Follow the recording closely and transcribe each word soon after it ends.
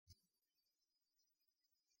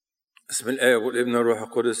بسم الآب والابن والروح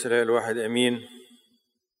القدس الإله الواحد آمين.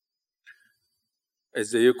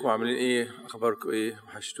 ازيكم عاملين ايه؟ اخباركم ايه؟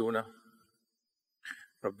 وحشتونا.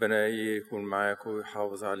 ربنا يكون معاكم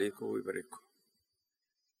ويحافظ عليكم ويبارككم.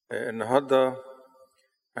 النهارده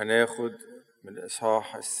هناخد من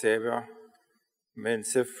الإصحاح 7 من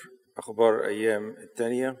سفر أخبار أيام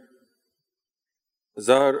التانية.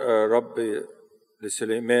 ظهر رب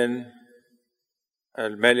لسليمان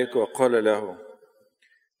الملك وقال له: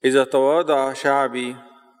 إذا تواضع شعبي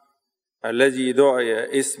الذي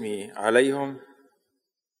دعي اسمي عليهم،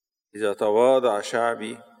 إذا تواضع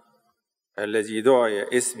شعبي الذي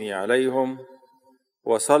دعي اسمي عليهم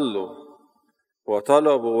وصلوا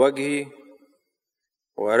وطلبوا وجهي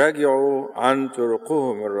ورجعوا عن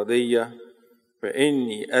طرقهم الردية،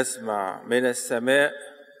 فإني أسمع من السماء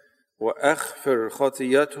وأغفر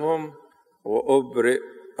خطيتهم وأبرئ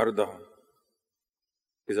أرضهم.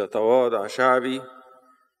 إذا تواضع شعبي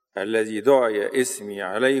الذي دعي اسمي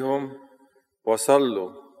عليهم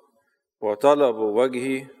وصلوا وطلبوا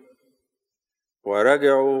وجهي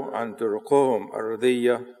ورجعوا عن طرقهم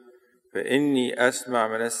الردية، فإني أسمع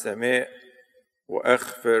من السماء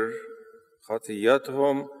وأغفر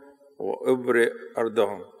خطيتهم وأبرئ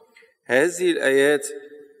أرضهم. هذه الآيات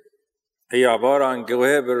هي عبارة عن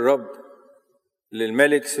جواب الرب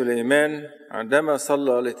للملك سليمان عندما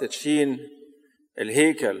صلى لتدشين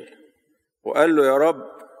الهيكل، وقال له: يا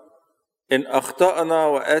رب، إن أخطأنا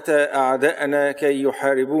وأتى أعداءنا كي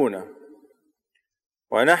يحاربونا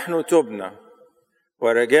ونحن تبنا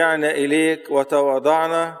ورجعنا إليك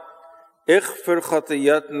وتواضعنا، اغفر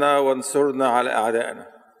خطيتنا وانصرنا على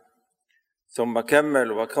أعدائنا. ثم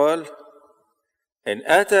كمل وقال: إن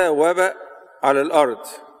أتى وباء على الأرض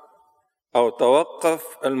أو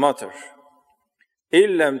توقف المطر،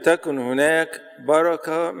 إن لم تكن هناك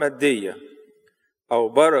بركة مادية أو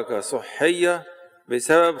بركة صحية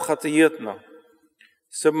بسبب خطيتنا،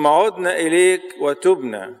 ثم عدنا إليك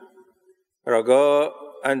وتبنا رجاء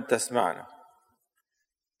أن تسمعنا.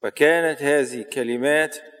 فكانت هذه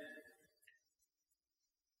كلمات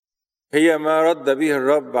هي ما رد به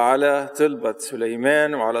الرب على طلبة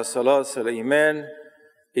سليمان وعلى صلاة سليمان،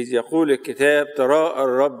 إذ يقول الكتاب: تراءى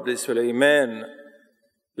الرب لسليمان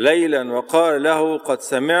ليلا وقال له: قد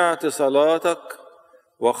سمعت صلاتك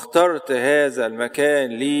واخترت هذا المكان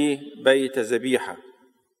لي بيت ذبيحة.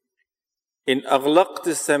 إن أغلقت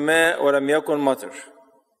السماء ولم يكن مطر،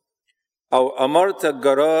 أو أمرت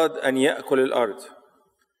الجراد أن يأكل الأرض،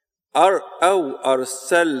 أو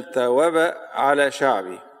أرسلت وباء على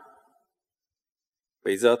شعبي،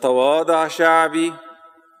 فإذا تواضع شعبي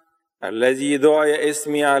الذي دعي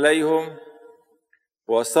اسمي عليهم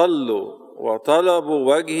وصلوا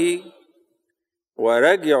وطلبوا وجهي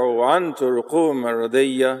ورجعوا عن طرقهم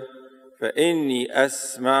الردية، فإني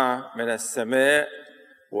أسمع من السماء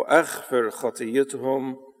وأغفر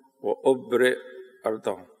خطيتهم وأبرئ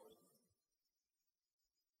أرضهم.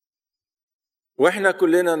 وإحنا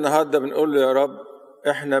كلنا النهاردة بنقول له: يا رب،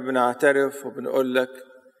 إحنا بنعترف وبنقول لك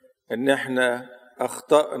إن إحنا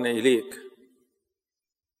أخطأنا إليك.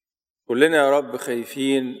 كلنا يا رب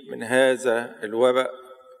خايفين من هذا الوباء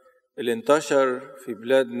اللي انتشر في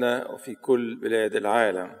بلادنا وفي كل بلاد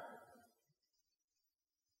العالم،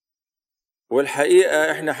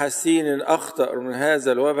 والحقيقة إحنا حاسين إن أخطر من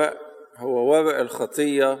هذا الوباء هو وباء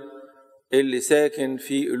الخطية اللي ساكن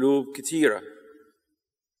في قلوب كتيرة،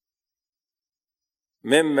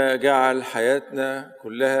 مما جعل حياتنا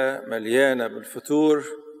كلها مليانة بالفتور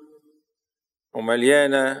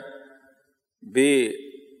ومليانة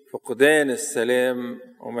بفقدان السلام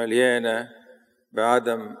ومليانة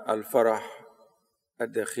بعدم الفرح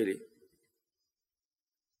الداخلي.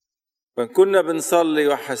 فكنا بنصلي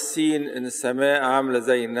وحاسين إن السماء عاملة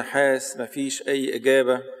زي النحاس مفيش أي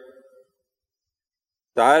إجابة.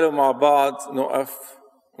 تعالوا مع بعض نقف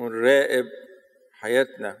ونراقب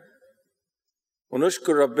حياتنا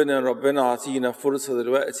ونشكر ربنا إن ربنا عطينا فرصة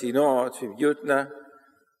دلوقتي نقعد في بيوتنا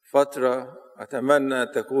فترة أتمنى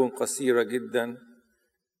تكون قصيرة جدا.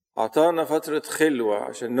 عطانا فترة خلوة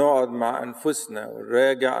عشان نقعد مع أنفسنا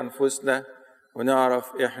ونراجع أنفسنا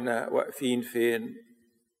ونعرف إحنا واقفين فين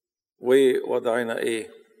ووضعنا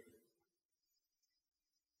إيه.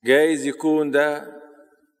 جايز يكون ده،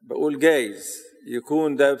 بقول جايز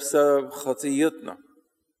يكون ده بسبب خطيتنا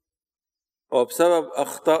وبسبب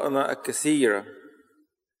أخطائنا الكثيرة.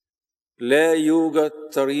 لا يوجد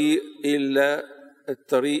طريق إلا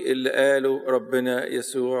الطريق اللي قاله ربنا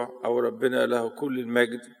يسوع أو ربنا له كل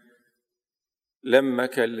المجد لما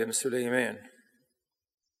كلم سليمان: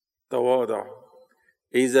 تواضع.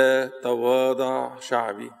 إذا تواضع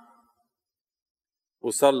شعبي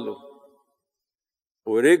وصلوا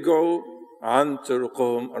ورجعوا عن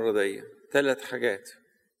طرقهم الردية. 3 حاجات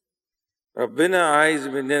ربنا عايز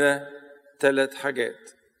مننا، 3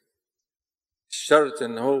 حاجات. الشرط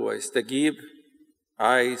ان هو يستجيب،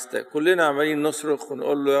 كلنا عمالين نصرخ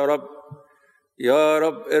ونقول له يا رب يا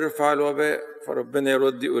رب ارفع الوباء، فربنا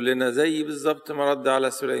يرد يقول لنا زي بالظبط ما رد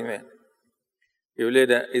على سليمان، يقول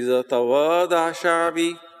لنا إذا تواضع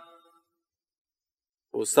شعبي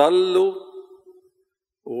وصلوا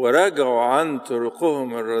ورجعوا عن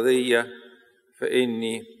طرقهم الردية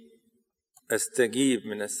فإني أستجيب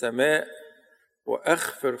من السماء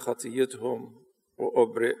وأغفر خطيتهم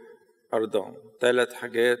وأبرئ أرضهم. 3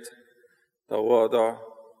 حاجات: تواضع،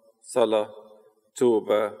 صلاة،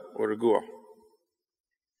 توبة، ورجوع.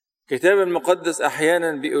 الكتاب المقدس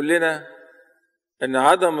أحيانا بيقول لنا أن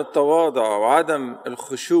عدم التواضع وعدم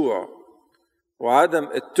الخشوع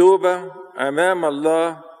وعدم التوبة أمام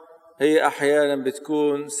الله هي أحيانا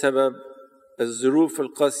بتكون سبب الظروف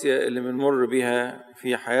القاسية اللي بنمر بها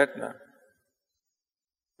في حياتنا.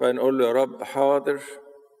 فنقول له يا رب حاضر،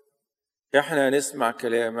 احنا هنسمع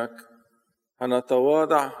كلامك،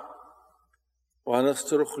 هنتواضع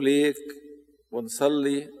وهنصرخ ليك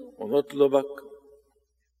ونصلي ونطلبك،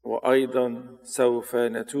 وأيضا سوف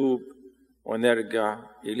نتوب ونرجع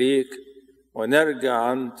إليك ونرجع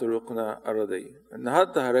عن طرقنا الردية.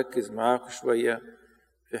 النهاردة هركز معاكم شوية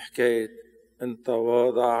في حكاية إن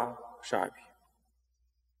تواضع شعبي.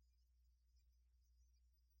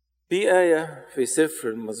 في آية في سفر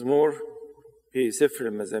المزمور، في سفر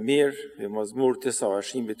المزامير، في مزمور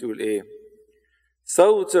 29 بتقول إيه؟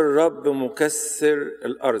 صوت الرب مكسر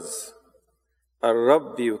الأرز،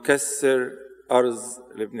 الرب يكسر أرز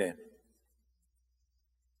لبنان.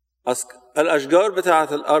 الأشجار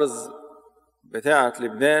بتاعة الأرز بتاعة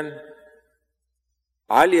لبنان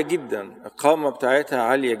عالية جدا، القامة بتاعتها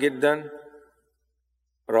عالية جدا،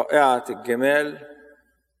 رائعة الجمال،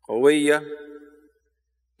 قوية،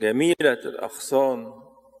 جميلة الأغصان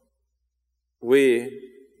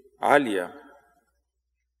وعالية.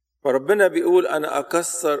 فربنا بيقول أنا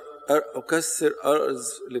أكسر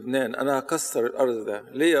أرز لبنان، أنا هكسر الأرز ده.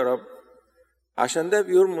 ليه يا رب؟ عشان ده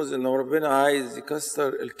بيرمز إن ربنا عايز يكسر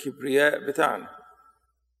الكبرياء بتاعنا.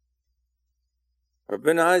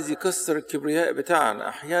 ربنا عايز يكسر الكبرياء بتاعنا.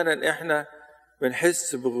 أحيانا إحنا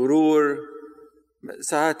بنحس بغرور،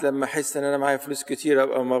 ساعات لما أحس إن أنا معايا فلوس كتير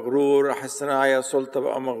أبقى مغرور، أحس إن أنا معايا سلطة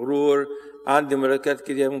أبقى مغرور، عندي ملكات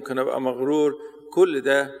كتير ممكن أبقى مغرور. كل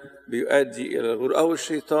ده بيؤدي إلى الغرور، أو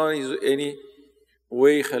الشيطان يزقني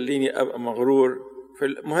ويخليني أبقى مغرور.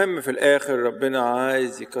 المهم في الآخر ربنا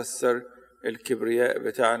عايز يكسر الكبرياء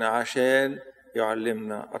بتاعنا عشان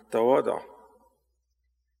يعلمنا التواضع.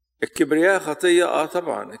 الكبرياء خطية،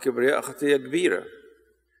 طبعا الكبرياء خطية كبيرة.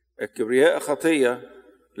 الكبرياء خطية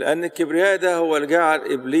لأن الكبرياء ده هو اللي جعل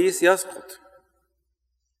إبليس يسقط،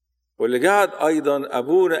 واللي جعل أيضا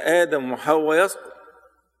أبونا آدم وحواء يسقط.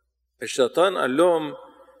 الشيطان قال لهم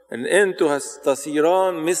إن أنتوا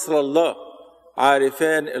هتصيران مثل الله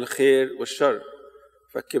عارفان الخير والشر.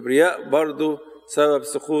 فالكبرياء برضو سبب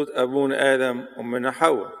سقوط أبونا آدم وأمنا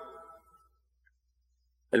حواء.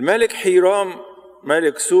 الملك حيرام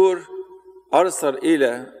ملك سور أرسل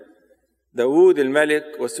إلى داود الملك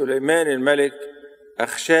وسليمان الملك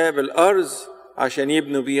أخشاب الأرز عشان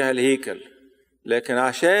يبنوا بيها الهيكل. لكن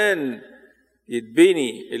عشان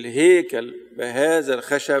يتبني الهيكل بهذا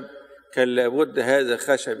الخشب كان لابد هذا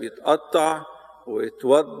الخشب يتقطع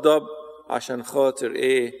ويتوضب عشان خاطر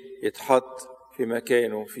يتحط في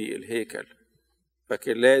مكانه في الهيكل.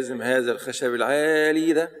 فكان لازم هذا الخشب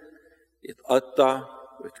العالي ده يتقطع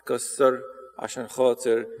ويتكسر عشان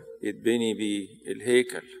خاطر يتبني بيه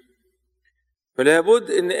الهيكل.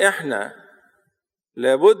 فلابد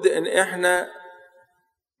ان احنا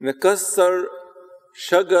نكسر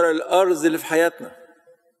شجر الارز اللي في حياتنا.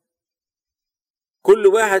 كل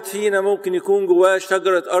واحد فينا ممكن يكون جواه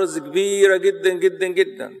شجرة ارز كبيرة جدا جدا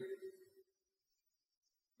جدا،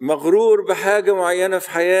 مغرور بحاجة معينة في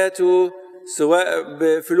حياته، سواء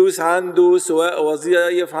بفلوس عنده، سواء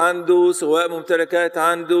وظيفة عنده، سواء ممتلكات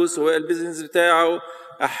عنده، سواء البيزنس بتاعه.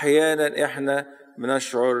 احيانا احنا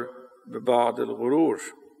بنشعر ببعض الغرور.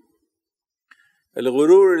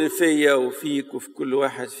 الغرور اللي فيا وفيك وفي كل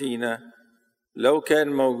واحد فينا لو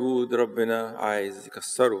كان موجود ربنا عايز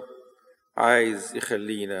يكسره، عايز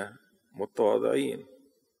يخلينا متواضعين.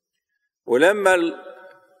 ولما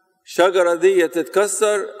الشجرة دي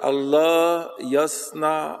تتكسر الله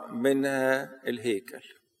يصنع منها الهيكل.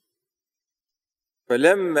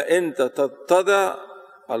 فلما انت تتضع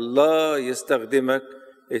الله يستخدمك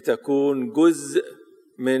لتكون جزء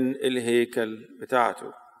من الهيكل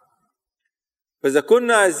بتاعته. فإذا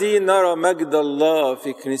كنا عايزين نرى مجد الله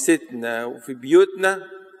في كنيستنا وفي بيوتنا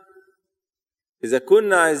إذا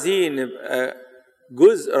كنا عايزين نبقى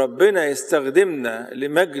جزء ربنا يستخدمنا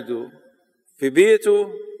لمجده في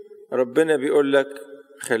بيته، ربنا بيقول لك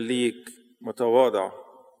خليك متواضع.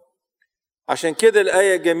 عشان كده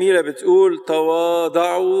الآية الجميلة بتقول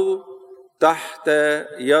تواضعوا تحت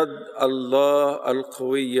يد الله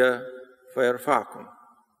القوية فيرفعكم.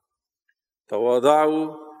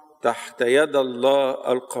 تواضعوا تحت يد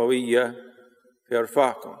الله القوية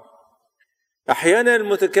فيرفعكم. أحيانا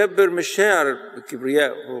المتكبر مش شاعر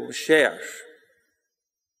بالكبرياء، هو مش شاعر.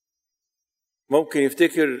 ممكن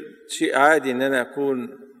يفتكر شيء عادي ان انا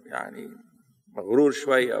اكون يعني مغرور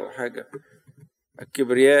شوية او حاجة.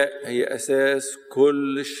 الكبرياء هي اساس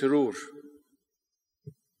كل الشرور.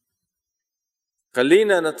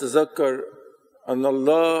 خلينا نتذكر ان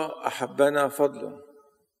الله احبنا فضلا،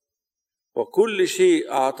 وكل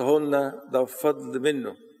شيء اعطاه لنا ده فضل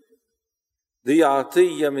منه، دي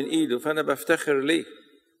عطية من ايده. فانا بفتخر ليه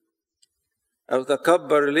او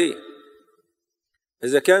تكبر ليه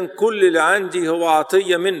إذا كان كل اللي عندي هو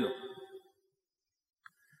عطية منه؟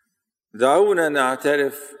 دعونا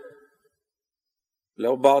نعترف،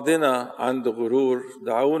 لو بعضنا عنده غرور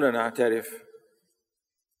دعونا نعترف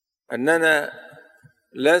أننا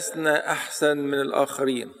لسنا أحسن من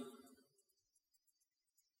الآخرين.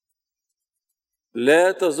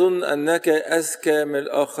 لا تظن أنك أذكى من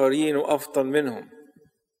الآخرين وأفضل منهم.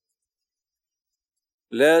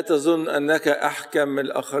 لا تظن أنك أحكم من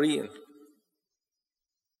الآخرين.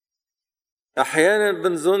 أحيانا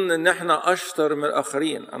بنظن إن إحنا أشطر من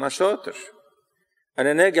الآخرين. أنا شاطر،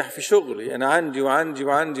 أنا ناجح في شغلي، أنا عندي وعندي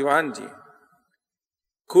وعندي وعندي.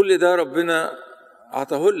 كل ده ربنا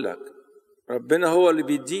عطاه لك. ربنا هو اللي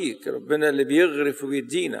بيديك، ربنا اللي بيغرف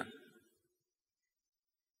وبيدينا.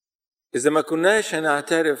 إذا ما كناش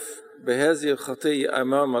هنعترف بهذه الخطية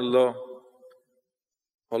أمام الله،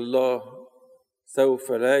 الله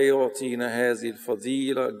سوف لا يعطينا هذه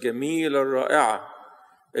الفضيلة الجميلة الرائعة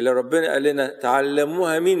اللي ربنا قال لنا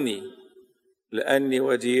تعلموها مني لأني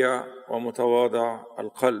وديع ومتواضع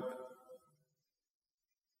القلب.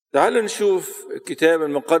 تعالوا نشوف الكتاب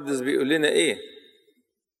المقدس بيقول لنا إيه.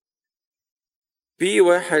 في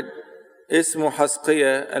واحد اسمه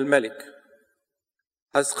حزقيا الملك.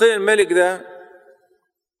 حزقيا الملك ده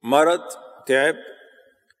مرض، تعب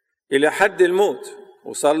إلى حد الموت،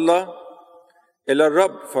 وصلى إلى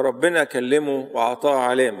الرب فربنا كلمه وأعطاه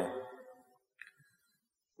علامة.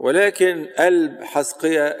 ولكن قلب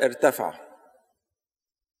حزقيا ارتفع،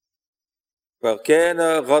 فكان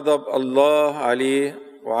غضب الله عليه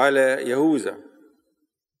وعلى يهوذا.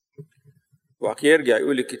 ويرجع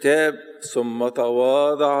يقول الكتاب ثم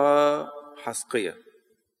تواضع حزقيا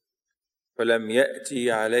فلم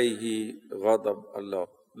يأتي عليه غضب الله.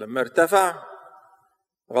 لما ارتفع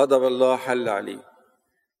غضب الله حل عليه،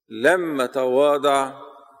 لما تواضع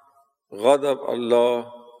غضب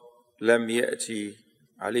الله لم يأتي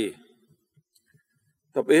عليه.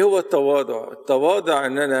 طب ايه هو التواضع؟ التواضع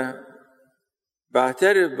ان انا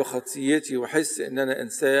بعترف بخطيتي واحس ان انا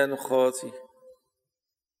انسان خاطي،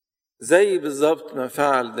 زي بالظبط ما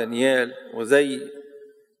فعل دانيال وزي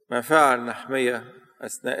ما فعل نحمية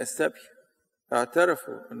اثناء السبي.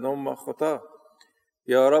 اعترفوا ان هم خطاة.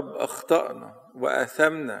 يا رب اخطأنا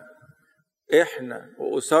واثمنا، احنا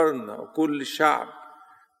واسرنا وكل الشعب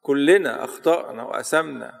كلنا اخطأنا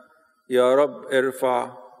واثمنا، يا رب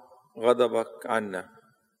ارفع غضبك عنا.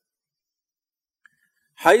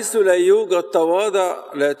 حيث لا يوجد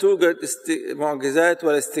تواضع لا توجد معجزات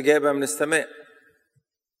ولا استجابة من السماء.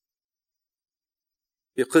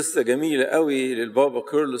 في قصة جميلة قوي للبابا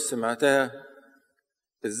كيرلس سمعتها،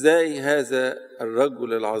 ازاي هذا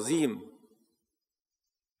الرجل العظيم،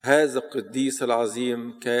 هذا القديس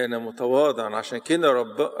العظيم كان متواضعا، عشان كده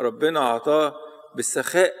ربنا عطاه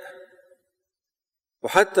بالسخاء.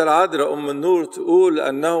 وحتى العذراء أم النور تقول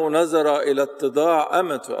أنه نظر إلى اتضاع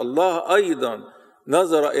أمته. الله أيضا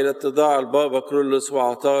نظر إلى اتضاع البابا كيرلس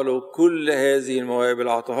وعطاله كل هذه المواهب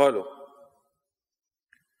اللي عطاها له.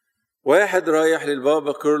 واحد رايح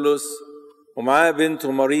للبابا كيرلس ومعاه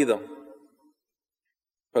بنته مريضة،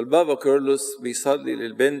 فالبابا كيرلس بيصلي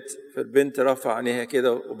للبنت، فالبنت رفع عينيها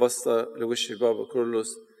كده وبصة لوش البابا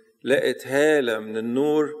كيرلس، لقت هالة من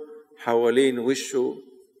النور حوالين وشه،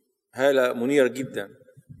 هالة منيرة جدا.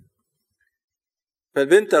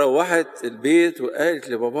 فالبنت روحت البيت وقالت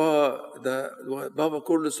لباباها ده بابا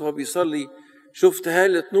كيرلس وهو بيصلي شفت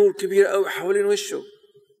هالة نور كبيرة قوي حوالين وشه.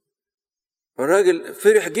 فالراجل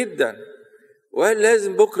فرح جدا وقال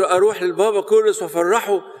لازم بكرة أروح للبابا كيرلس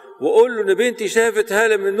وأفرحه وأقول له إن بنتي شافت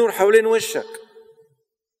هالة من النور حوالين وشك.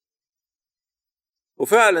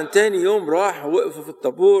 وفعلا تاني يوم راح وقف في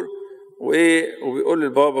الطابور وبيقول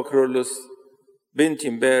للبابا كيرلس بنتي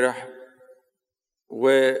امبارح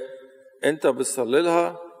وانت بتصلي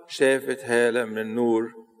لها شافت هالة من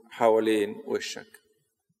النور حوالين وشك.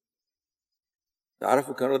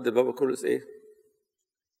 تعرفوا كان رد البابا كرولوس ايه؟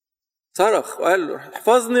 صرخ وقال له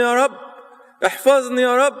احفظني يا رب، احفظني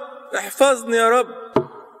يا رب، احفظني يا رب.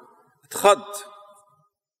 اتخض،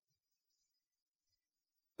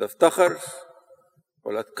 لا افتخر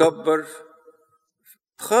ولا اتكبر،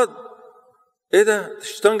 اتخض. ايه ده؟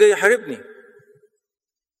 الشيطان جاي يحاربني،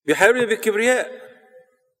 بيحاربني بالكبرياء،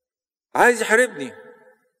 عايز يحاربني.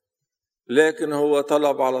 لكن هو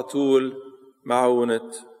طلب على طول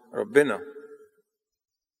معونة ربنا.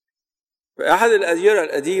 في أحد الأديرة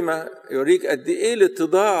القديمة يوريك قد إيه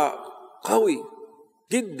الاتضاع قوي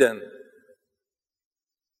جدا.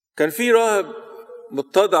 كان في راهب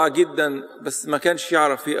متضع جدا بس ما كانش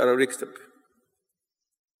يعرف يقرأ ويكتب.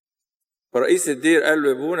 فرئيس الدير قال له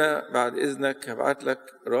يا ابونا بعد إذنك هبعت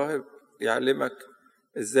لك راهب يعلمك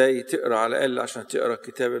إزاي تقرأ على الأقل عشان تقرأ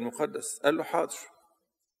الكتاب المقدس. قال له حاضر.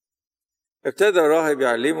 ابتدى الراهب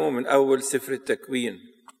يعلمه من أول سفر التكوين.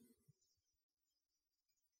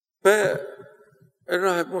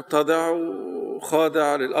 فالراهب متضع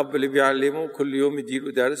وخاضع للأب اللي بيعلمه، كل يوم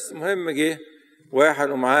يديله درس. المهم جه واحد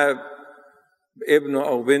ومعاه ابنه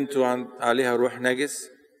أو بنته عليها روح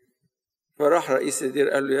نجس، فراح رئيس الدير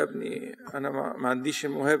قال له يا ابني أنا ما عنديش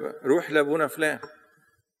الموهبة، روح لأبونا فلان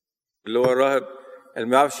اللي هو الراهب اللي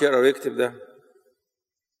ما يعرفش يقرأ ويكتب ده.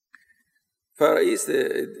 فرئيس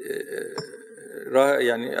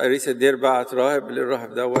رئيس الدير بعت راهب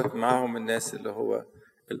للراهب دوت معاهم الناس اللي هو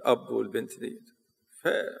الأب والبنت دي.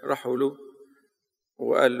 فراحوا له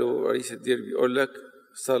وقال له رئيس الدير بيقول لك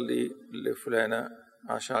صلي لفلانة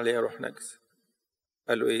عشان عليها روح نجس.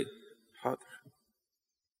 قال له ايه؟ حاضر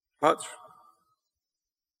حاضر.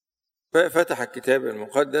 ففتح الكتاب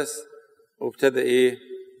المقدس وابتدى ايه؟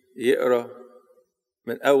 يقرأ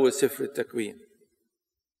من أول سفر التكوين.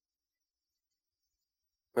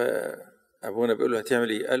 فأبونا بيقول له هتعمل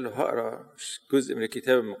ايه؟ قال له هقرأ جزء من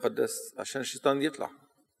الكتاب المقدس عشان الشيطان يطلع.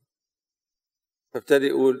 فابتدى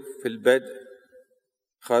يقول في البدء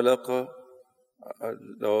خلق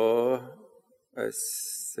الله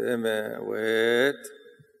السماوات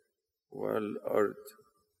والأرض.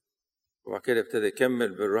 وبعد كده ابتدى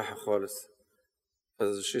يكمل بالراحة خالص.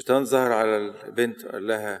 فالشيطان ظهر على البنت وقال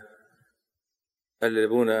لها، قال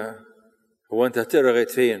لابونا هو انت هتقرا لغايه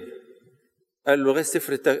فين؟ قال له لغايه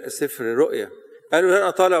سفر الرؤيا. قال له انا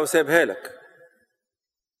طالع وسايبها لك.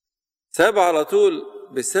 سابها على طول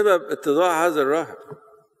بسبب اتضاع هذا الراهب.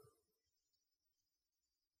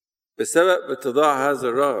 بسبب اتضاع هذا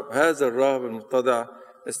الراهب. هذا الراهب المتضع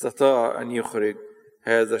استطاع أن يخرج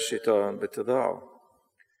هذا الشيطان باتضاعه.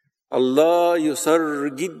 الله يسر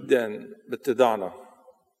جدا باتضاعنا،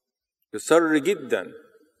 يسر جدا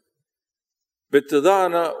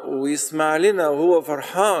باتضاعنا، ويسمع لنا وهو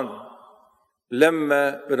فرحان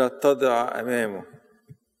لما بنتضع أمامه.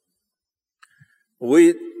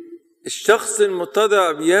 والشخص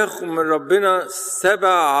المتضع بياخد من ربنا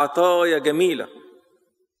 7 عطايا جميلة.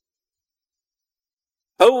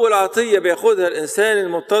 أول عطية بياخدها الإنسان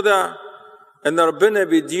المتضع إن ربنا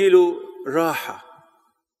بيديله راحة،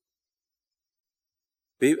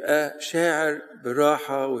 بيبقى شاعر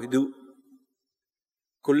براحة وهدوء.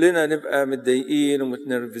 كلنا نبقى متضايقين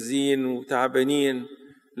ومتنرفزين وتعبانين،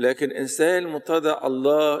 لكن إنسان متضع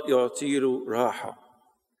الله يعطيله راحة.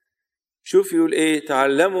 شوف يقول إيه؟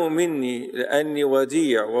 تعلموا مني لأني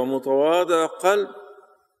وديع ومتواضع قلب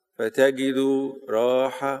فتجدوا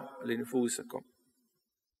راحة لنفوسكم.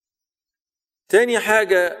 تاني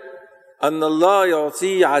حاجة أن الله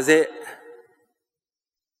يعطيه عزاء،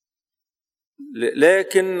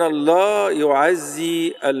 لكن الله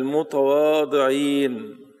يعزي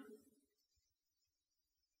المتواضعين.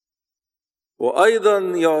 وأيضا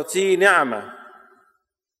يعطيه نعمة.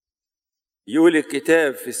 يقول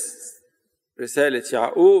الكتاب في رسالة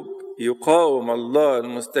يعقوب يقاوم الله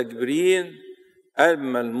المستكبرين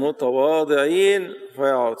أما المتواضعين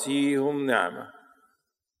فيعطيهم نعمة.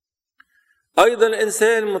 أيضا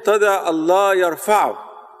الإنسان المتضع الله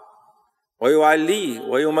يرفعه ويعليه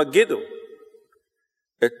ويمجده.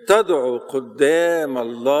 اتضعوا قدام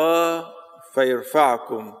الله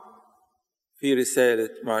فيرفعكم في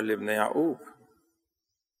رسالة معلمنا يعقوب.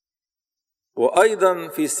 وأيضا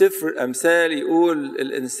في سفر الأمثال يقول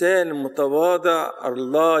الإنسان المتواضع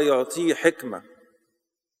الله يعطيه حكمة،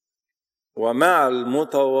 ومع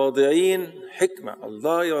المتواضعين حكمة،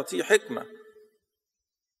 الله يعطيه حكمة.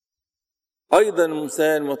 أيضا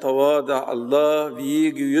الإنسان المتواضع الله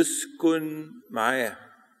بيجي يسكن معاه،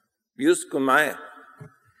 بيسكن معاه.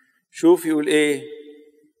 شوف يقول إيه؟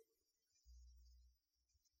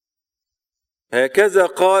 هكذا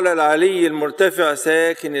قال العلي المرتفع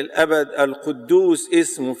ساكن الأبد القدوس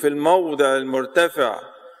اسمه في الموضع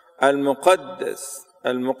المرتفع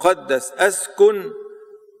المقدس أسكن،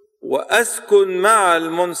 وأسكن مع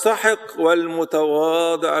المنسحق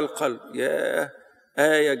والمتواضع القلب. يا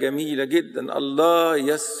آية جميلة جدا، الله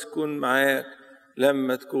يسكن معاك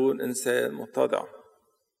لما تكون إنسان متضع.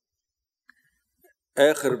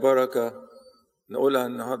 آخر بركة نقولها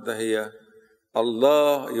النهاردة هي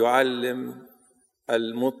الله يعلم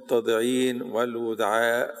المتضعين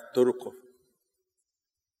والودعاء طرقه.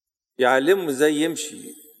 يعلمه ازاي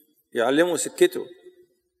يمشي، يعلمه سكته،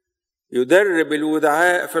 يدرب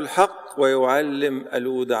الودعاء في الحق ويعلم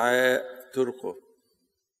الودعاء طرقه.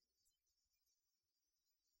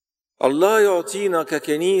 الله يعطينا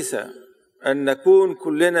ككنيسة أن نكون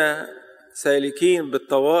كلنا سالكين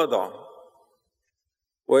بالتواضع،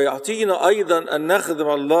 ويعطينا أيضا أن نخدم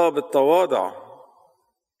الله بالتواضع،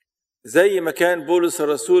 زي ما كان بولس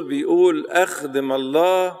الرسول بيقول أخدم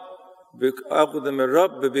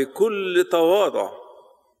الرب بكل تواضع.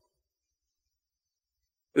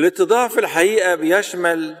 الاتضاع في الحقيقة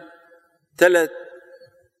بيشمل 3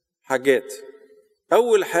 حاجات.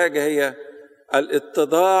 أول حاجة هي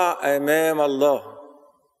الاتضاع أمام الله.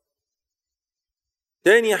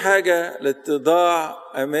 تاني حاجة الاتضاع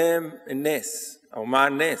أمام الناس أو مع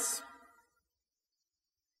الناس.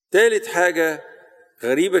 تالت حاجة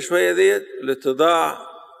غريبة شوية ديت، الاتضاع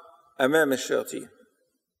أمام الشياطين.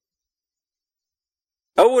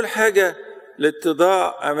 أول حاجة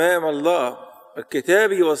الاتضاع أمام الله،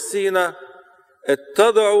 الكتاب يوصينا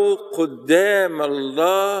اتضعوا قدام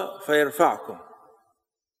الله فيرفعكم.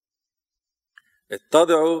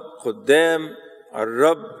 اتضعوا قدام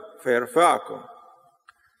الرب فيرفعكم.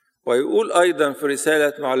 ويقول أيضا في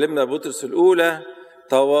رسالة معلمنا بطرس الأولى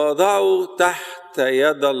تواضعوا تحت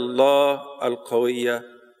يد الله القوية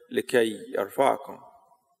لكي يرفعكم.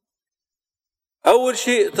 أول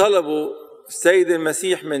شيء طلبه السيد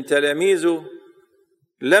المسيح من تلاميذه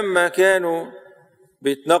لما كانوا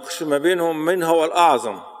بيتناقشوا ما بينهم من هو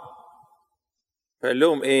الأعظم، فقال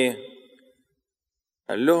لهم إيه؟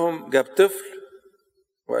 قال لهم جاب طفل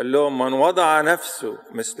وقال لهم من وضع نفسه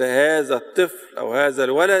مثل هذا الطفل أو هذا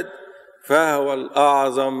الولد فهو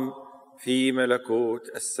الأعظم في ملكوت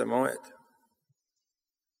السماوات.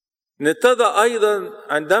 نتضع أيضا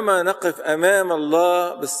عندما نقف أمام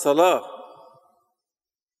الله بالصلاة.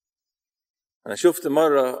 أنا شفت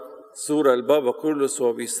مرة صورة البابا كرولوس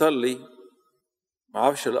وهو بيصلي،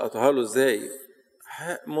 معرفش لقطها له إزاي،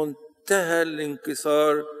 منتهى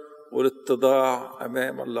الانكسار والاتضاع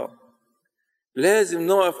أمام الله. لازم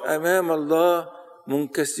نقف أمام الله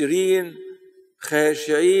منكسرين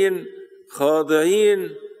خاشعين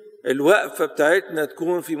خاضعين. الوقفة بتاعتنا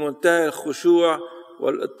تكون في منتهى الخشوع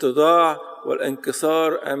والاتضاع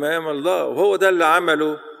والانكسار أمام الله. وهو ده اللي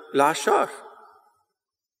عمله العشار،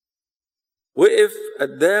 وقف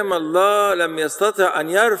قدام الله لم يستطع أن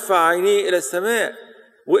يرفع عينيه إلى السماء،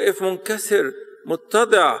 وقف منكسر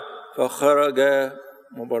متضع فخرج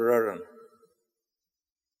مبررا.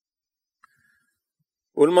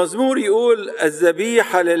 والمزمور يقول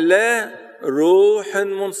الذبيحة لله روح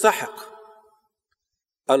منسحق،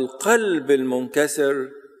 القلب المنكسر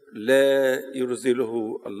لا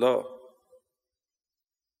يرزله الله.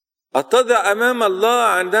 أتضع أمام الله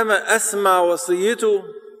عندما أسمع وصيته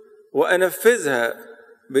وأنفذها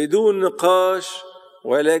بدون نقاش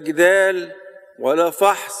ولا جدال ولا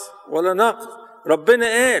فحص ولا نقد. ربنا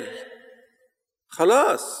قال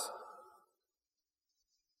خلاص،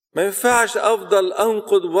 ما ينفعش أفضل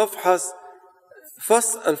أنقد وأفحص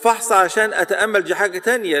الفحص عشان أتأمل دي حاجة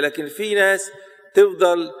تانية. لكن في ناس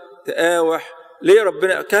تفضل تقاوح. ليه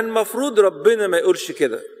ربنا كان مفروض ربنا ما يقولش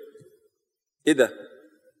كده؟ إيه ده؟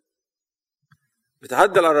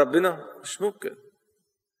 بتعدل على ربنا؟ مش ممكن،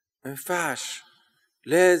 ما ينفعش.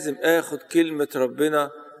 لازم آخد كلمة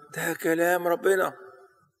ربنا، ده كلام ربنا،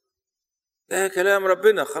 ده كلام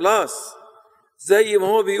ربنا خلاص. زي ما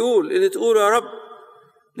هو بيقول اللي تقوله يا رب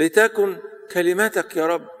لتكن كلمتك يا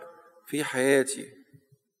رب في حياتي.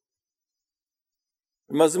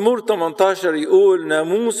 المزمور 18 يقول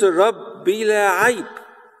ناموس الرب بلا عيب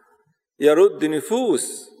يرد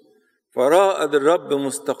نفوس، فرائد الرب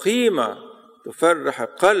مستقيمة تفرح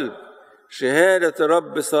القلب، شهادة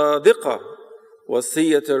الرب صادقة،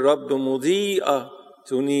 وصية الرب مضيئة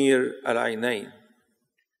تنير العينين.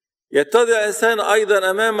 يتضع الإنسان أيضا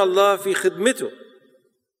أمام الله في خدمته.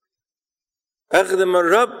 أخدم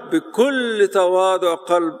الرب بكل تواضع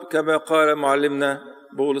قلب كما قال معلمنا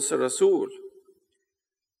بولس الرسول.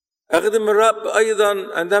 أخدم الرب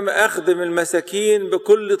أيضا عندما أخدم المساكين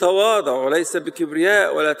بكل تواضع وليس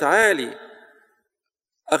بكبرياء ولا تعالي.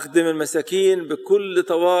 أخدم المساكين بكل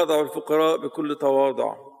تواضع والفقراء بكل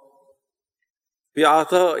تواضع. في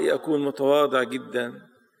عطائي أكون متواضع جدا،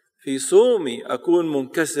 في صومي أكون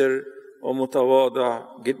منكسر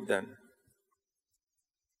ومتواضع جدا.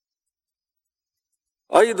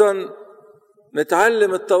 أيضا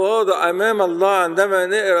نتعلم التواضع أمام الله عندما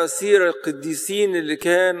نقرأ سير القديسين اللي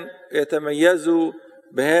كان يتميزوا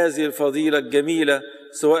بهذه الفضيلة الجميلة،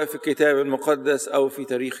 سواء في الكتاب المقدس أو في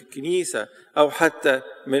تاريخ الكنيسة أو حتى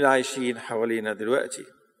من عايشين حوالينا دلوقتي.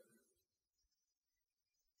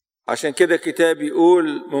 عشان كده الكتاب يقول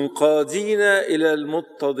منقادين إلى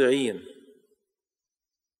المتضعين.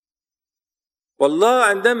 والله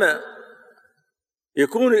عندما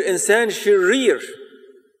يكون الإنسان شرير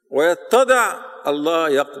ويتضع، الله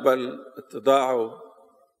يقبل اتضاعه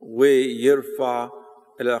ويرفع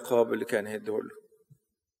العقاب اللي كان هيديهوله.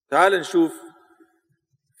 تعال نشوف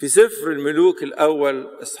في سفر الملوك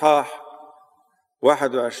الأول إصحاح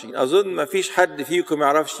 21. أظن ما فيش حد فيكم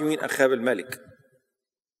يعرفش مين أخاب الملك.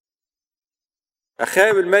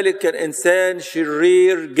 أخاب الملك كان إنسان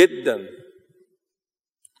شرير جدا،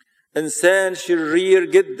 إنسان شرير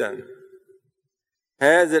جدا.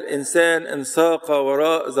 هذا الإنسان انساق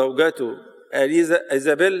وراء زوجته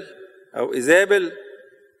إيزابل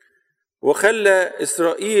وخلى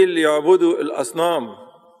إسرائيل يعبدوا الأصنام،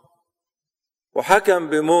 وحكم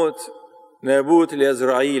بموت نابوت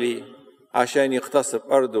اليزرعيلي عشان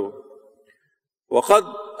يغتصب أرضه. وقد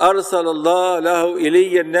أرسل الله له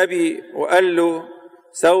إيليا النبي وقال له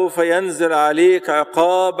سوف ينزل عليك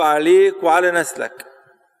عقاب عليك وعلى نسلك.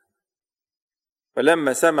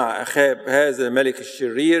 فلما سمع أخاب هذا الملك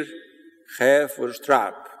الشرير خاف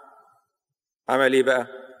وارتعب. عمل ايه بقى؟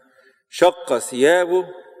 شق ثيابه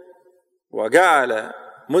وجعل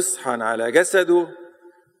مسحا على جسده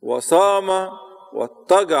وصام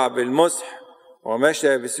واضطجع بالمسح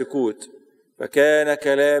ومشى بسكوت. فكان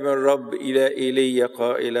كلام الرب إلى إيليا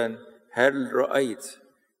قائلا هل رأيت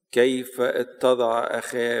كيف اتضع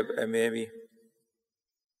أخاب أمامي؟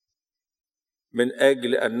 من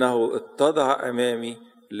أجل أنه اتضع أمامي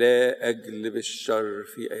لا أجلب الشر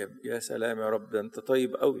في أيام. يا سلام يا رب، ده أنت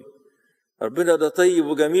طيب قوي. ربنا ده طيب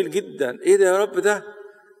وجميل جدا. إيه ده يا رب؟ ده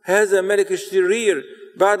هذا ملك الشرير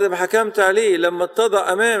بعد ما حكمت عليه لما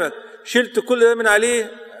اتضع أمامك شلت كل ده من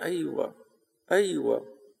عليه.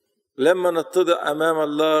 أيوة لما نتضع أمام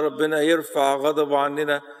الله ربنا يرفع غضبه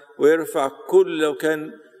عننا ويرفع كل، لو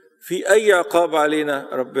كان في أي عقاب علينا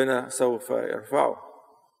ربنا سوف يرفعه.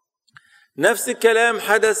 نفس الكلام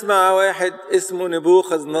حدث مع واحد اسمه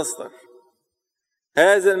نبوخذ نصر.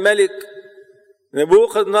 هذا الملك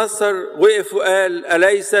نبوخذ نصر وقف وقال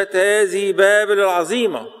أليست هذه بابل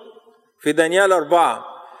العظيمة؟ في دانيال 4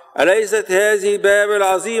 أليست هذه بابل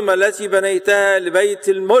العظيمة التي بنيتها لبيت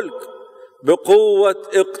الملك بقوة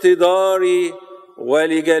اقتداري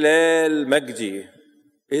ولجلال مجدي؟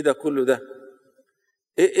 ايه ده كله ده؟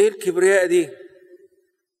 ايه الكبرياء دي؟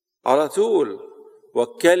 على طول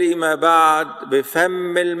والكلمة بعد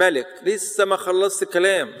بفم الملك. لسه ما خلصت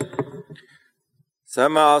الكلام.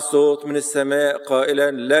 سمع صوت من السماء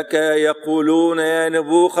قائلا لك يقولون يا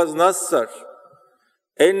نبوخذ نصر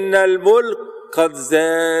إن الملك قد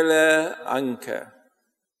زال عنك.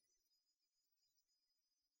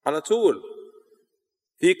 على طول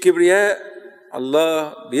في كبرياء،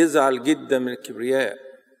 الله بيزعل جدا من الكبرياء.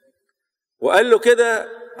 وقال له كده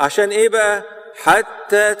عشان ايه بقى؟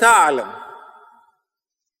 حتى تعلم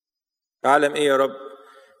ايه يا رب؟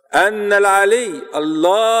 أن العلي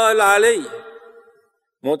الله العلي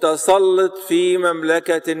متسلط في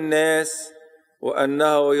مملكة الناس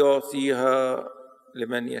وأنه يعطيها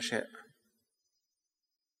لمن يشاء.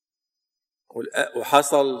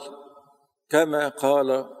 وحصل كما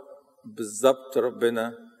قال بالضبط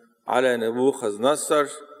ربنا على نبوخذ نصر.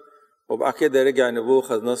 وبعد كده رجع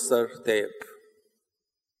نبوخذ نصر تاب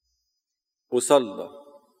وصلى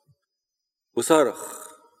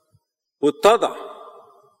وصرخ واتضع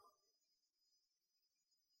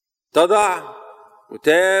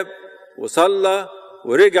وتاب وصلى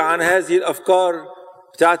ورجع عن هذه الأفكار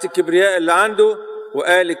بتاعت الكبرياء اللي عنده،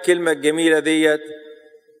 وقال الكلمة الجميلة ديت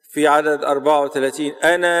في عدد 34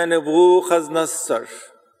 أنا نبوخذ نصر.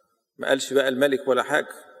 ما قالش بقى الملك ولا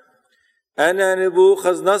حاجة. أنا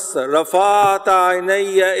نبوخذ نصر رفعت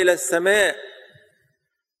عيني إلى السماء.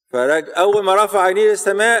 أول ما رفع عينيه إلى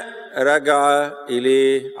السماء رجع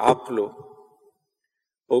إليه عقله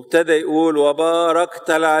وابتدى يقول وباركت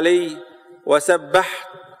العلي وسبحت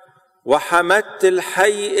وحمدت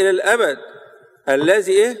الحي إلى الأبد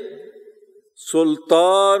الذي إيه؟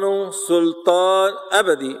 سلطان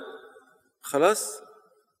أبدي. خلاص؟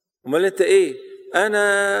 امال أنت إيه؟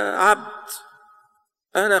 أنا عبد،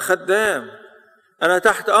 أنا خدام، أنا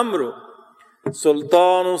تحت أمره.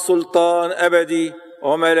 سلطان سلطان أبدي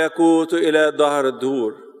وملكوت إلى دهر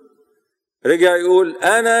الدهور. رجع يقول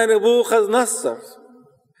أنا نبوخذ نصر،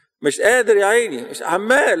 مش قادر يا عيني، مش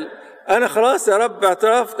عمال، أنا خلاص يا رب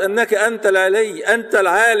اعترفت أنك أنت العلي، أنت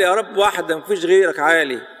العالي يا رب وحدك، مفيش غيرك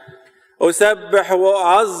عالي. أسبح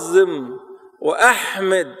وأعظم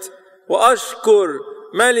وأحمد وأشكر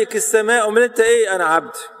ملك السماء. ومن أنت إيه؟ أنا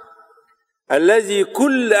عبد الذي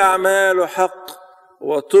كل أعماله حق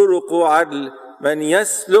وطرقه عدل، من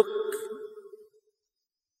يسلك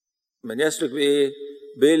بإيه؟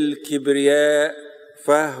 بالكبرياء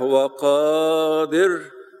فهو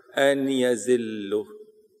قادر أن يذله.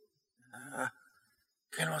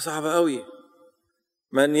 كلمة صعبة قوي.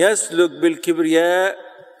 من يسلك بالكبرياء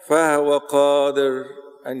فهو قادر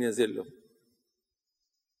أن يذله.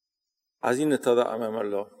 عايزين نتضع أمام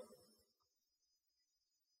الله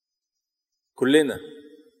كلنا.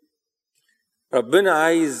 ربنا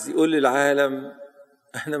عايز يقول للعالم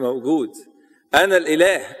أنا موجود، أنا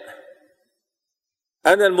الإله،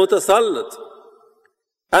 أنا المتسلط،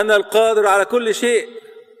 أنا القادر على كل شيء.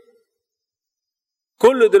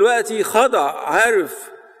 كله دلوقتي خضع،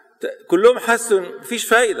 عارف، كلهم حسوا مفيش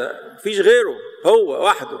فايدة، مفيش غيره، هو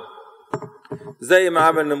وحده، زي ما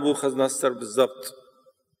عمل نبوخذ نصر بالظبط.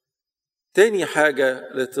 تاني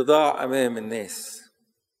حاجة الاتضاع أمام الناس،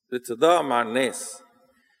 الاتضاع مع الناس.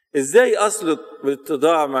 إزاي أسلك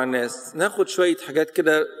بالاتضاع مع الناس؟ ناخد شوية حاجات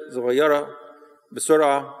كده صغيرة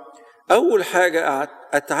بسرعة. أول حاجة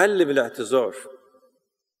أتعلم الاعتذار،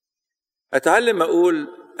 أتعلم أقول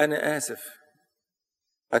أنا آسف،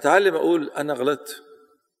 أتعلم أقول أنا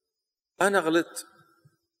غلطت.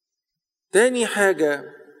 تاني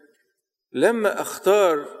حاجة لما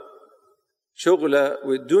أختار شغلة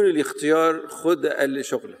ويدوني الاختيار، خد أقل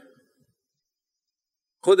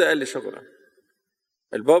شغلة.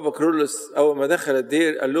 البابا كرولوس أول ما دخل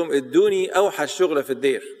الدير قال لهم ادوني أوحش شغلة في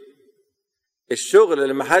الدير، الشغل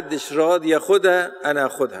اللي محدش راضي ياخدها أنا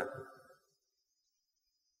أخدها.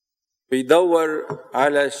 بيدور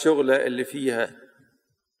على الشغلة اللي فيها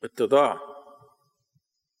اتضاع.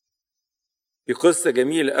 في قصة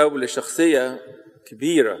جميلة أوي لشخصية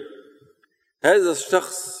كبيرة. هذا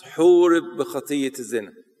الشخص حورب بخطية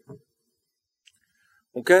الزنا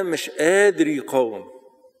وكان مش قادر يقاوم،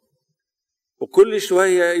 وكل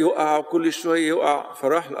شوية يقع.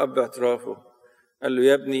 فراح لأب اعترافه قال له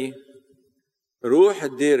يا ابني روح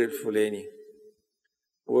الدير الفلاني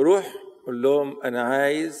وروح قل لهم أنا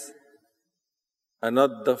عايز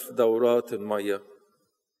أنظف دورات المية،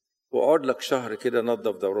 وأقعد لك شهر كده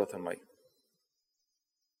نظف دورات المية.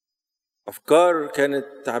 أفكار كانت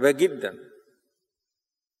تعباه جدا.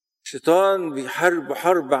 الشيطان بيحارب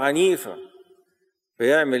حرب عنيفة،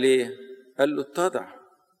 فيعمل إيه؟ قال له اتضع.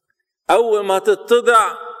 أول ما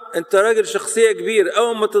تتضع، أنت راجل شخصية كبير،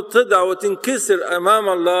 أول ما تتضع وتنكسر أمام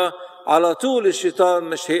الله على طول الشيطان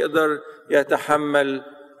مش هيقدر يتحمل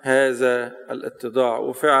هذا الاتضاع.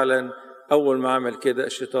 وفعلا أول ما عمل كده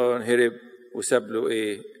الشيطان هرب وساب له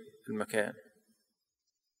إيه؟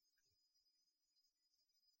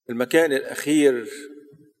 المكان الأخير،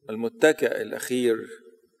 المتكئ الأخير.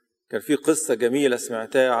 كان في قصة جميلة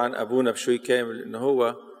سمعتها عن أبونا بشوي كامل، إن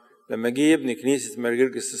هو لما جه يبني كنيسة ماري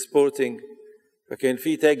جرجس سبورتنج، فكان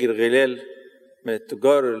في تاجر غلال من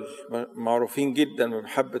التجار المعروفين جدا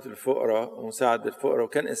بمحبة الفقراء ومساعدة الفقراء،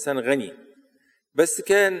 وكان إنسان غني، بس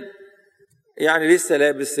كان يعني لسه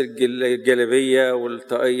لابس الجلابية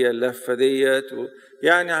والطاقية اللفة ديت،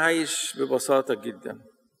 يعني عايش ببساطة جدا،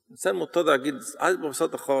 إنسان متضع جدا، عايش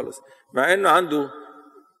ببساطة خالص، مع إنه عنده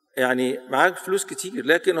يعني معاه فلوس كتير،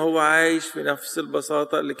 لكن هو عايش في نفس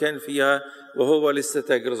البساطة اللي كان فيها وهو لسه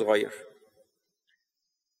تاجر صغير.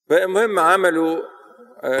 فالمهم عملوا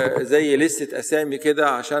زي لستة أسامي كده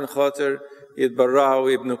عشان خاطر يتبرعوا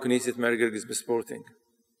ويبنوا كنيسة ماري جرجس بسبورتنج.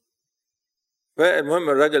 فالمهم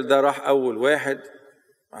الراجل ده راح أول واحد،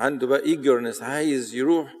 عنده بقى ايجرنس، عايز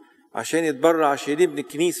يروح عشان يتبرع عشان يبني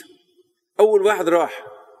الكنيسة. أول واحد راح،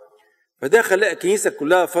 فدخل لقى الكنيسة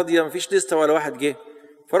كلها فاضية، مفيش لسه ولا واحد جه.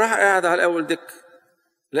 فراح قاعد على أول دك،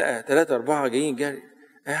 لقى 3 4 جايين جاري.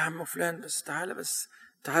 يا عم فلان بس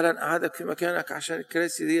تعالى نقعدك في مكانك عشان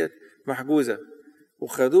الكراسي ديت محجوزة.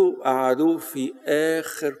 وخدوه قعدوه في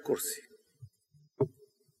آخر كرسي.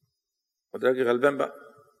 والراجل غلبان بقى.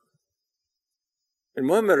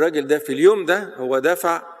 المهم الراجل ده في اليوم ده هو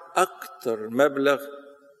دفع أكتر مبلغ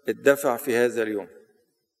اتدفع في هذا اليوم.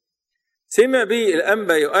 سمع به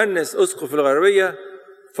الأنبا يؤنس أسقف الغربية،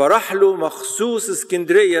 فراح له مخصوص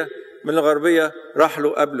اسكندرية من الغربية، راح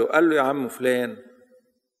له قبله قال له يا عم فلان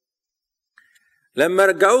لما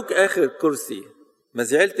رجعوك آخر كرسي ما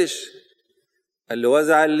زعلتش؟ قال له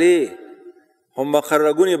وزعل ليه؟ هم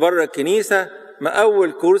خرجوني بره الكنيسة، ما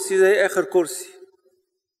أول كرسي زي آخر كرسي.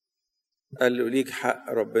 قال له ليك حق،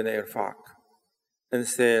 ربنا يرفعك.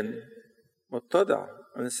 إنسان متضع،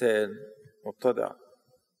 إنسان متضع.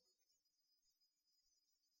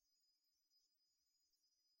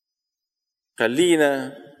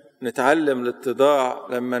 خلينا نتعلم الاتضاع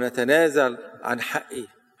لما نتنازل عن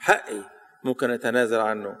حقي ممكن نتنازل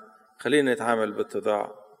عنه. خلينا نتعامل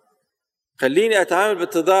باتضاع. خليني أتعامل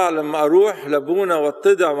باتضاع لما أروح لأبونا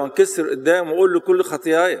واتضع وانكسر قدامه وأقول له كل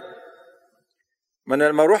خطاياي. ما أنا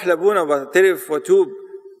لما أروح لأبونا وبعترف وأتوب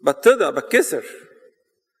باتضع بتكسر.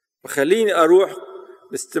 وخليني أروح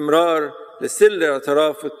باستمرار لسر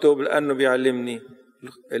الاعتراف والتوب، لأنه بيعلمني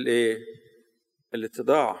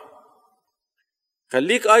الاتضاع.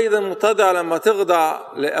 خليك أيضا متضع لما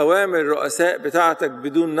تخضع لأوامر الرؤساء بتاعتك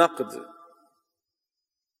بدون نقد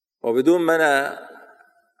وبدون ما أنا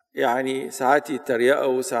ساعات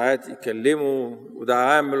يتريقوا وساعات يكلموا، وده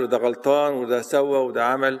عامل وده غلطان وده سوى وده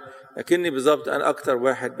عمل، لكني بالظبط أنا أكتر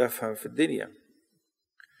واحد بفهم في الدنيا.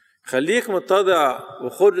 خليك متضع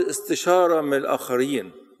وخد استشارة من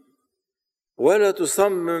الآخرين، ولا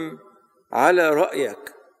تصمم على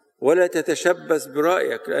رأيك ولا تتشبث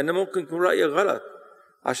برأيك، لأن ممكن يكون رأيك غلط.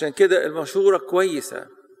 عشان كده المشورة كويسة.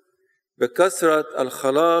 بكثرة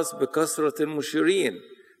الخلاص بكثرة المشيرين،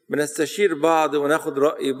 بنستشير بعض وناخد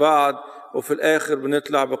رأي بعض، وفي الآخر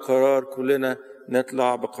بنطلع بقرار، كلنا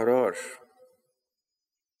نطلع بقرار.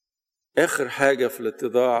 آخر حاجة في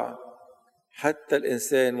الاتضاع، حتى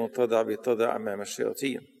الإنسان متضع بيتضع أمام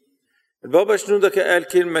الشياطين. البابا شنودة قال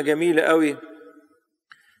كلمة جميلة قوي،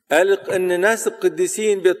 قال إن الناس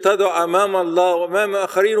القديسين بيتضعوا أمام الله وأمام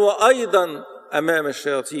آخرين وأيضا أمام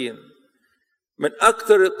الشياطين. من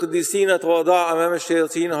أكثر القديسين تواضعوا أمام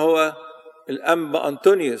الشياطين هو الأنبا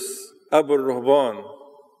أنطونيوس أبو الرهبان،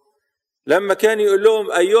 لما كان يقول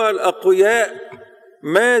لهم أيها الأقوياء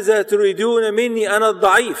ماذا تريدون مني أنا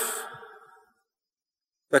الضعيف؟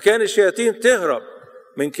 فكان الشياطين تهرب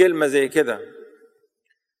من كلمة زي كده،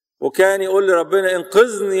 وكان يقول لربنا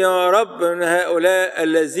انقذني يا رب من هؤلاء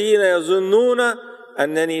الذين يظنون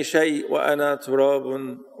أنني شيء وأنا تراب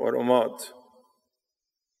ورماد.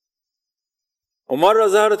 ومرة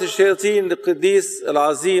ظهرت الشياطين للقديس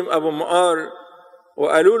العظيم أبو مقار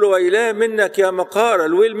وقالوا له ويلاه منك يا مقار،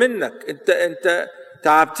 الويل منك، انت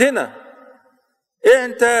تعبتنا،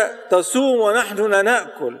 انت تصوم ونحن لا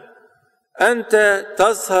نأكل، انت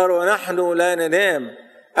تسهر ونحن لا ننام،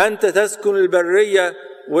 انت تسكن البرية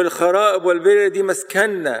والخرائب والبرية دي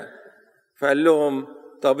مسكننا. فقال لهم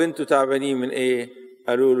طب انتوا تعبانين من ايه؟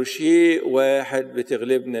 قالوا له شيء واحد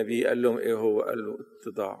بتغلبنا بيه. قال لهم ايه هو؟ قال له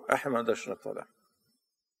اتضاع. احنا ما نقدرش نتضع.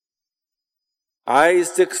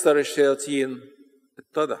 عايز تكسر الشياطين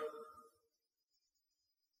اتضع.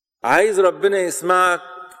 عايز ربنا يسمعك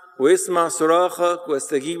ويسمع صراخك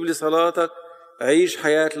ويستجيب لصلاتك، عيش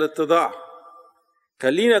حياة الاتضاع.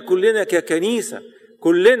 خلينا كلنا ككنيسة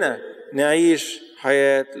كلنا نعيش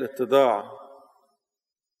حياة الاتضاع.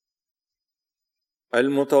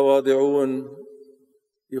 المتواضعون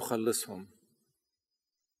يخلصهم،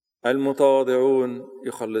 المتواضعون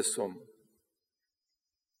يخلصهم.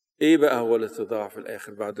 ايه بقى هو الاتضاع في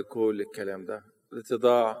الاخر بعد كل الكلام ده؟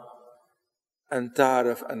 الاتضاع ان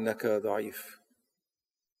تعرف انك ضعيف.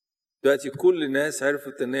 دلوقتي كل الناس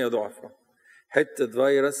عرفت ان هي ضعفة. حتة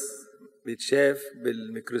فيروس بيتشاف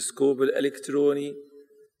بالميكروسكوب الالكتروني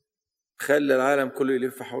خلى العالم كله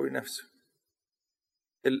يلف حول نفسه.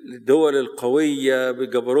 الدول القوية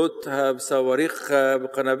بجبروتها بصواريخها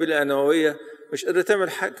بقنابلها النووية مش قادرة تعمل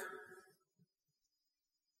حاجة.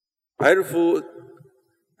 عرفوا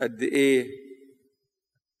قد ايه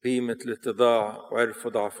قيمة الاتضاع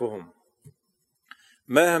وعرفوا ضعفهم.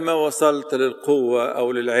 مهما وصلت للقوة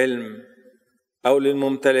او للعلم او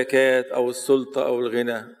للممتلكات او السلطة او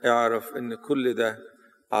الغنى، اعرف ان كل ده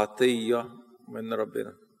عطية من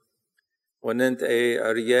ربنا، وان انت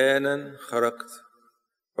عريانا خرجت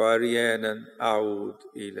وعريانا اعود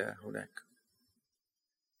الى هناك.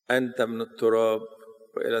 انت من التراب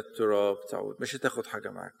والى التراب تعود. مش هتاخد حاجة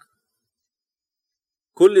معاك.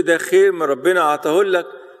 كل ده خير من ربنا عطاه لك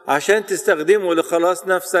عشان تستخدمه لخلاص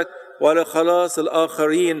نفسك ولخلاص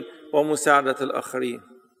الآخرين ومساعدة الآخرين.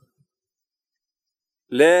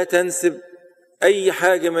 لا تنسب أي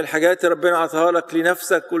حاجة من الحاجات ربنا عطاها لك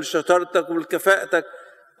لنفسك ولشطارتك ولكفاءتك.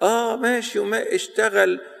 ماشي وما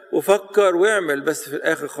اشتغل وفكر واعمل، بس في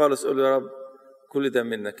الآخر خالص قول يا رب كل ده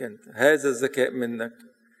منك أنت، هذا الذكاء منك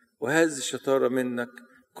وهذه الشطارة منك،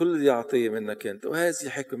 كل دي عطية منك أنت وهذه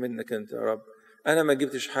حكمة منك أنت يا رب. أنا ما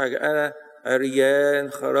جبتش حاجة، أنا عريان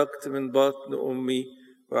خرجت من بطن أمي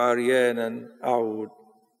وعريانا أعود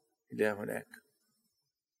إلى هناك.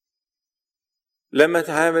 لما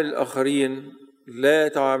تعامل الآخرين لا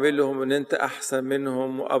تعاملهم ان انت احسن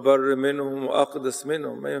منهم وابر منهم واقدس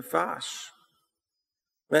منهم. ما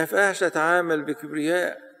ينفعش نتعامل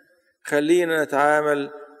بكبرياء. خلينا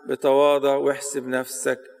نتعامل بتواضع، واحسب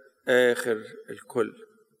نفسك آخر الكل.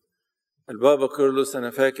 البابا كيرلس أنا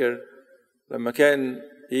فاكر لما كان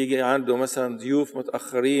يجي عنده مثلا ضيوف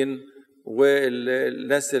متأخرين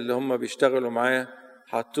والناس اللي هم بيشتغلوا معاه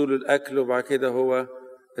حطوا له الأكل، وبعد كده هو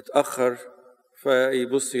اتأخر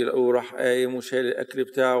فيبص يلاقوه راح قايم وشايل الأكل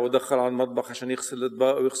بتاعه ودخل على المطبخ عشان يغسل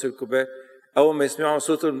الأطباق ويغسل الكوبايات. أول ما يسمعوا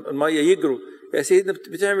صوت المية يجروا: يا سيدنا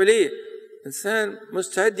بتعمل إيه؟ إنسان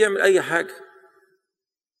مستعد يعمل أي حاجة.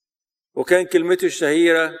 وكان كلمته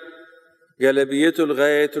الشهيرة: جلبيته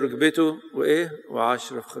لغاية ركبته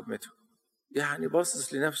وعشرة في خدمته. يعني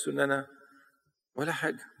باصص لنفسه إن أنا ولا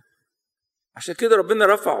حاجة. عشان كده ربنا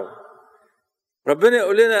رفعه. ربنا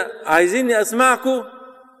يقول لنا: عايزيني أسمعكم؟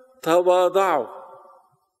 تواضعوا.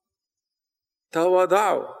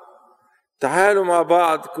 تعالوا مع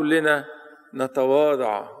بعض كلنا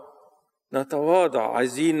نتواضع.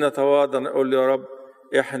 عايزين نتواضع، نقول يا رب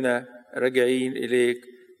احنا راجعين إليك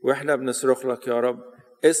واحنا بنصرخ لك يا رب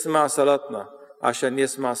اسمع صلاتنا. عشان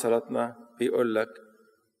يسمع صلاتنا بيقول لك: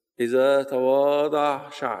 إذا تواضع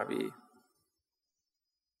شعبي،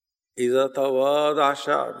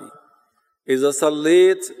 إذا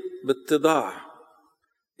صليت باتضاع،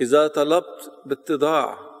 إذا طلبت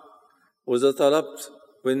باتضاع، وإذا طلبت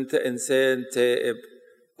وانت إنسان تائب،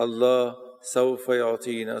 الله سوف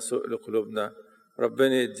يعطينا سؤل قلوبنا.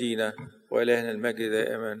 ربنا يدينا، وإلهنا المجد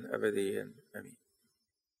دائما أبديا.